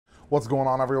What's going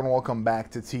on, everyone? Welcome back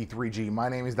to T3G. My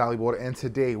name is Dalibor, and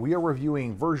today we are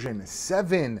reviewing version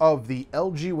 7 of the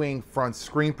LG Wing front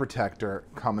screen protector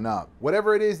coming up.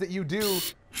 Whatever it is that you do,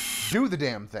 do the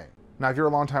damn thing. Now, if you're a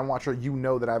longtime watcher, you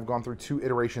know that I've gone through 2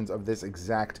 iterations of this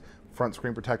exact front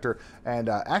screen protector, and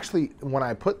actually, when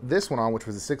I put this one on, which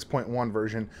was a 6.1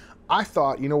 version, I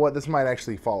thought, you know what, this might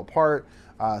actually fall apart,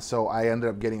 so I ended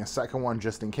up getting a second one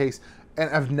just in case. And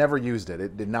I've never used it.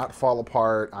 It did not fall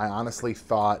apart. I honestly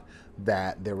thought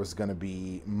that there was going to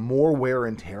be more wear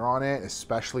and tear on it,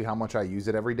 especially how much I use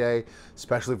it every day,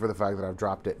 especially for the fact that I've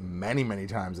dropped it many, many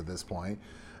times at this point.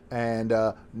 And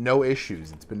no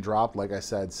issues. It's been dropped, like I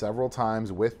said, several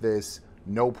times with this,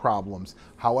 no problems.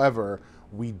 However,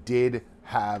 we did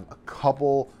have a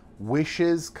couple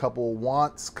wishes, couple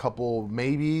wants, couple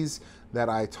maybes that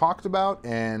I talked about,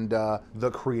 and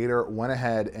the creator went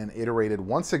ahead and iterated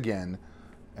once again,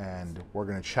 and we're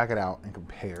gonna check it out and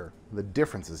compare the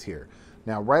differences here.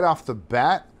 Now, right off the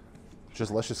bat,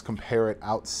 let's just compare it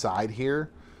outside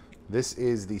here. This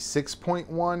is the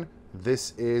 6.1,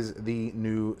 this is the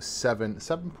new 7.0,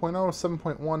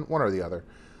 7.1, one or the other.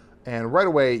 And right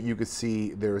away, you could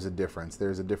see there is a difference.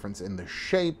 There's a difference in the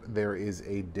shape, there is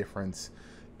a difference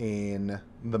in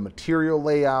the material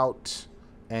layout,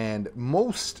 and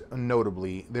most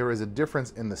notably, there is a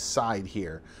difference in the side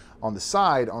here. On the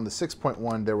side, on the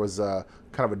 6.1, there was a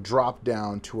kind of a drop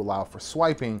down to allow for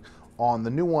swiping. On the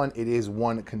new one, it is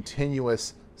one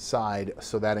continuous side,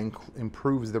 so that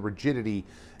improves the rigidity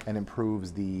and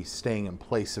improves the staying in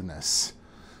place-ness.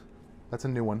 That's a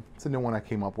new one. It's a new one I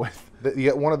came up with.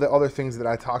 One of the other things that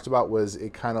I talked about was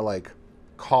it kind of like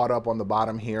caught up on the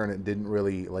bottom here, and it didn't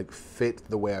really like fit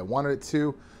the way I wanted it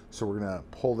to. So we're gonna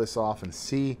pull this off and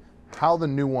see how the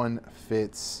new one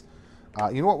fits.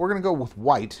 You know what? We're gonna go with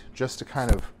white just to kind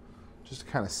of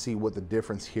see what the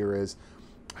difference here is.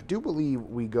 I do believe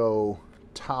we go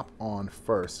top on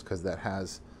first because that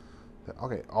has.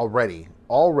 Okay, already.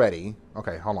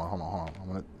 Okay, hold on.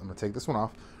 I'm gonna take this one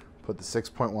off. Put the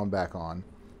 6.1 back on.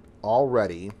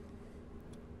 Already,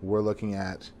 we're looking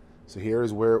at. So here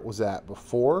is where it was at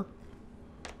before,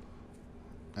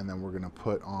 and then we're gonna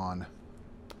put on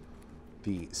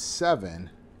the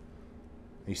 7.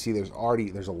 You see there's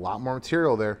a lot more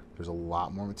material there. There's a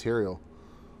lot more material.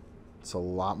 It's a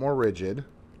lot more rigid,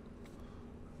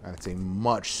 and it's a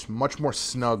much more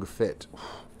snug fit.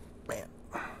 Man,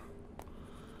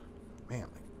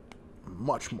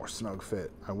 much more snug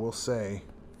fit. I will say,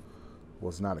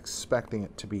 was not expecting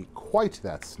it to be quite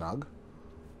that snug,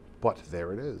 but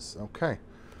there it is. Okay,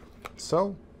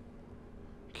 so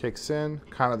kicks in,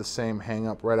 kind of the same hang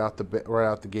up right out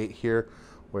the gate here,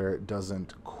 where it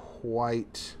doesn't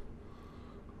quite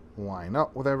line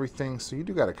up with everything. So you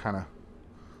do got to kind of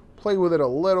play with it a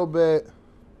little bit,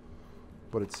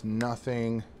 but it's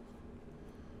nothing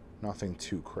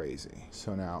too crazy.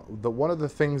 So now, one of the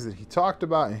things that he talked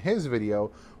about in his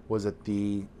video was that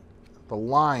the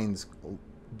lines,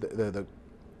 the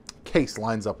case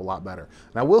lines up a lot better.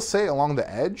 And I will say, along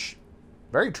the edge,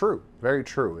 very true, very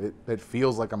true. It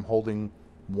feels like I'm holding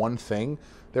one thing.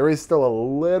 There is still a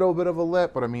little bit of a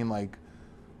lip, but I mean, like,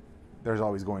 there's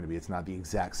always going to be. It's not the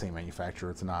exact same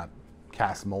manufacturer. It's not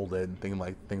cast molded and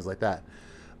things like that.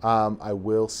 I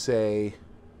will say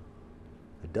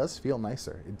it does feel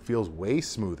nicer. It feels way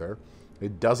smoother.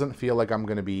 It doesn't feel like I'm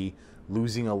going to be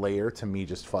losing a layer to me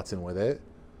just futzing with it.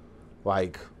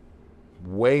 Like,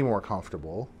 way more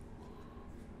comfortable.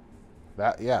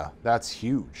 That's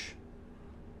huge.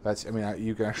 I mean,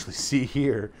 you can actually see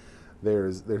here,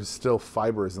 there's still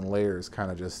fibers and layers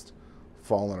kind of just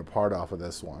falling apart off of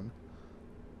this one.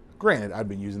 Granted, I've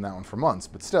been using that one for months,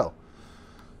 but still,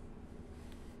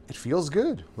 it feels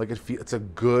good. Like it's like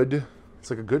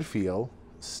a good feel.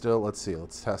 Still, let's see.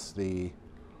 Let's test the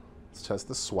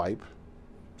swipe.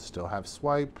 Still have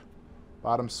swipe,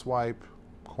 bottom swipe,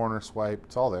 corner swipe.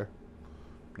 It's all there.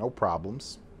 No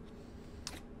problems.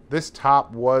 This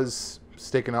top was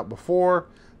sticking up before,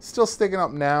 still sticking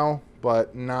up now,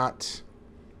 but not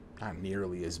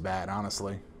nearly as bad,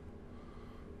 honestly.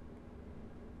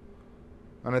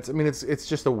 And it's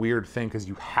just a weird thing because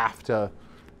you have to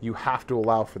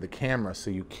allow for the camera, so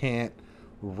you can't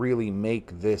really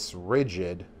make this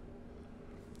rigid.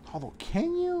 Although,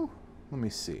 can you? Let me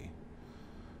see.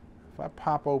 If I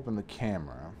pop open the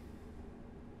camera,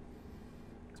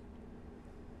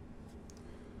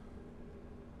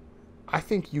 I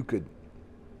think you could.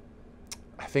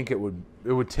 I think it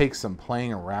would take some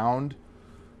playing around,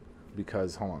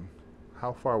 because hold on,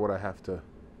 how far would I have to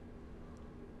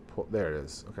pull? There it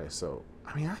is. Okay, so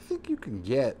I mean, I think you can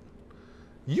get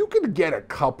a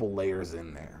couple layers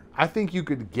in there. I think you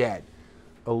could get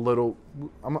a little,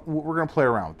 we're gonna play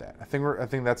around with that. I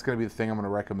think that's gonna be the thing I'm gonna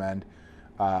recommend,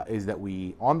 is that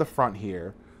we, on the front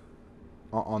here,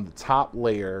 on the top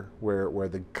layer where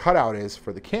the cutout is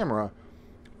for the camera,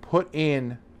 put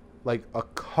in like a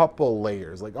couple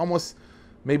layers, like almost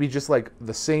maybe just like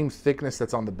the same thickness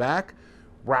that's on the back,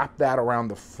 wrap that around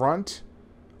the front,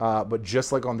 but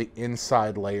just like on the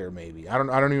inside layer maybe. I don't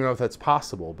even know if that's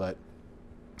possible, but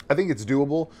I think it's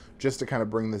doable just to kind of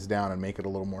bring this down and make it a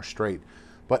little more straight.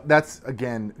 But that's,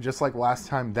 again, just like last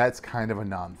time, that's kind of a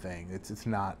non-thing. It's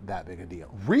not that big a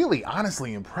deal. Really,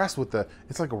 honestly impressed with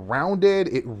it's like rounded.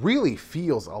 It really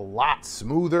feels a lot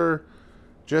smoother.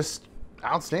 Just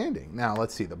outstanding. Now,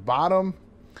 let's see, the bottom.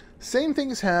 Same thing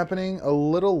is happening, a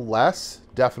little less,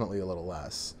 definitely a little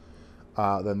less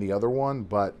than the other one.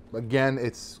 But again,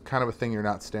 it's kind of a thing you're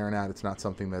not staring at. It's not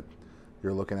something that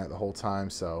you're looking at the whole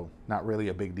time, so not really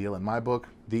a big deal in my book.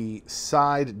 The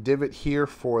side divot here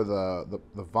for the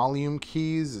volume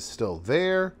keys is still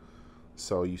there,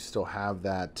 so you still have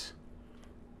that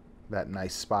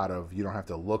nice spot of, you don't have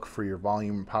to look for your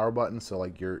volume and power button. So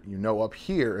like you know up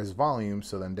here is volume,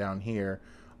 so then down here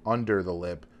under the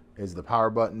lip is the power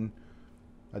button.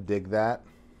 I dig that.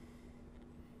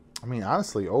 I mean,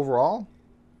 honestly, overall,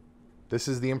 this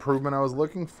is the improvement I was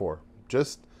looking for.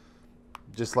 Just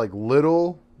like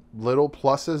little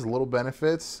pluses, little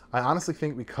benefits. I honestly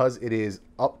think because it is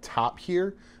up top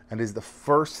here and is the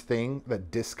first thing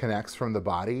that disconnects from the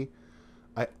body,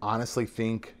 I honestly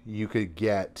think you could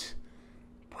get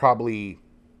probably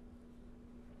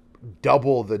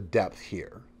double the depth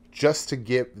here just to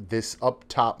get this up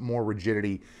top more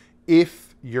rigidity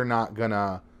if you're not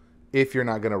gonna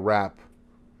wrap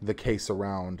the case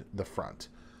around the front.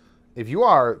 If you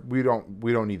are, we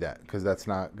don't need that, because that's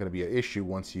not going to be an issue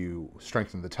once you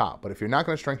strengthen the top. But if you're not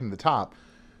going to strengthen the top,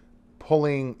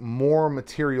 pulling more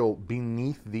material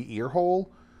beneath the ear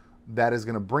hole, that is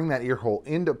going to bring that ear hole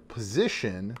into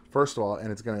position, first of all,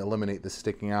 and it's going to eliminate the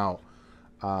sticking out.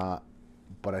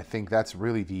 But I think that's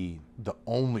really the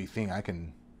only thing I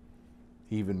can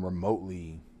even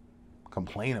remotely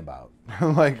complain about.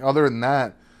 Like, other than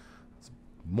that, it's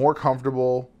more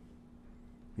comfortable.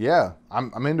 Yeah,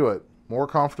 I'm into it. More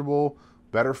comfortable,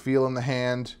 better feel in the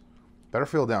hand, better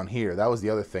feel down here. That was the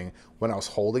other thing. When I was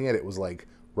holding it, it was like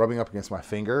rubbing up against my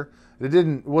finger.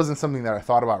 It wasn't something that I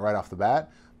thought about right off the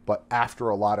bat, but after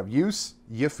a lot of use,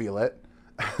 you feel it.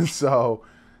 So,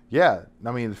 yeah,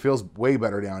 I mean, it feels way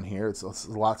better down here. It's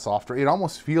a lot softer. It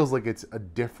almost feels like it's a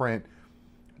different,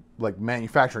 like,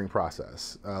 manufacturing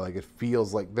process. Like, it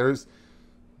feels like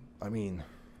I mean,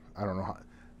 I don't know how.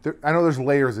 I know there's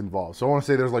layers involved, so I want to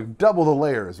say there's like double the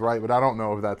layers, right? But I don't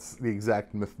know if that's the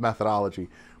exact methodology.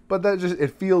 But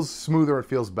it feels smoother, it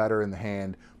feels better in the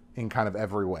hand in kind of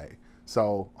every way.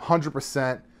 So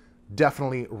 100%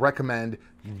 definitely recommend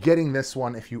getting this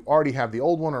one if you already have the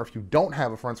old one, or if you don't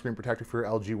have a front screen protector for your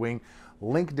LG Wing.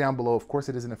 Link down below. Of course,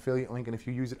 it is an affiliate link, and if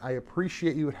you use it, I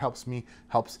appreciate you. It helps me,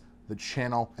 helps the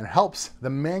channel, and helps the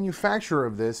manufacturer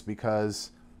of this,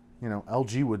 because, you know,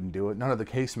 LG wouldn't do it. None of the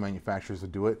case manufacturers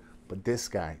would do it. But this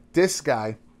guy,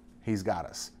 he's got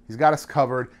us. He's got us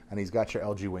covered, and he's got your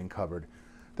LG Wing covered.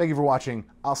 Thank you for watching.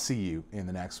 I'll see you in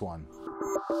the next one.